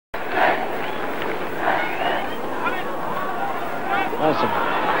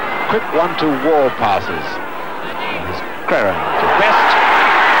quick one-to-wall passes. McClair to Best.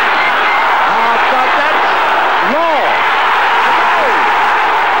 But that's Law.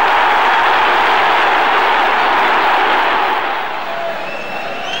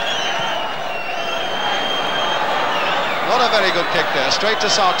 Not a very good kick there, straight to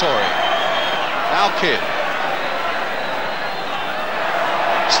Sartori. Now Kidd.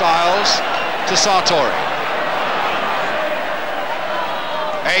 Styles to Sartori.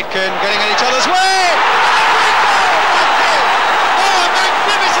 Aitken getting in each other's way! Oh, a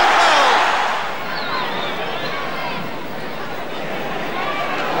magnificent goal!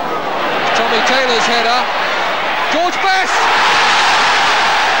 Tommy Taylor's header. George Best!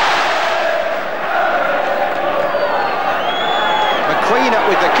 McQueen up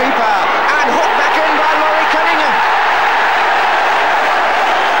with the keeper and hooked back in by Laurie Cunningham.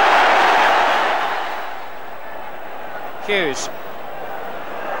 Hughes.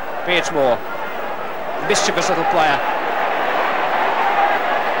 Beardsmore. Mischievous little player.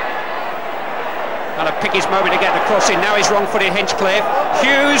 Had to pick his moment to get the cross in. Now he's wrong-footed Hinchcliffe.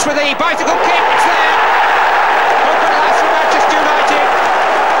 Hughes with the bicycle kick. It's there. Open last for Manchester United.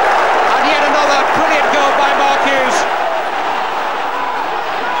 And yet another brilliant goal by Mark Hughes.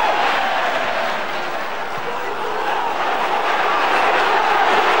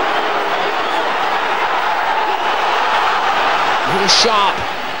 He's sharp,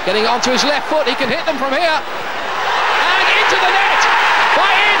 getting onto his left foot. He can hit them from here, and into the net by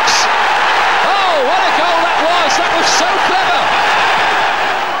Inks. Oh, what a goal that was! That was so clever.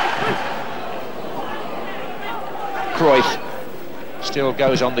 Cruyff still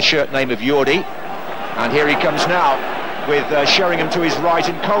goes on the shirt name of Yordi, and here he comes now with Sheringham to his right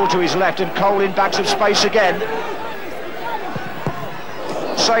and Cole to his left, and Cole in bags of space again.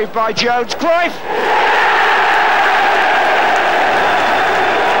 Saved by Jones. Cruyff!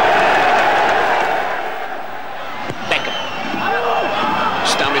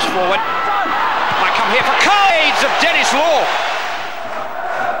 Stamps forward. Might come here for Cades of Denis Law.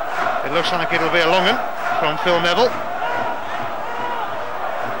 It looks like it'll be a long one from Phil Neville.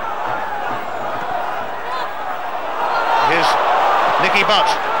 Here's Nicky Butt.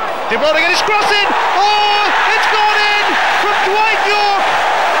 De Bruyne get his cross in. Oh, it's gone in from Dwight Yorke.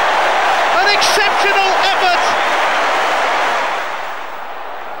 An exceptional effort.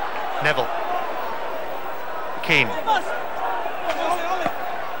 Neville. Keane.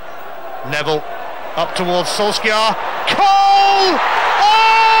 Neville up towards Solskjaer. Cole!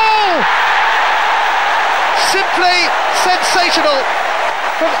 Oh! Simply sensational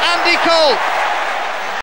from Andy Cole.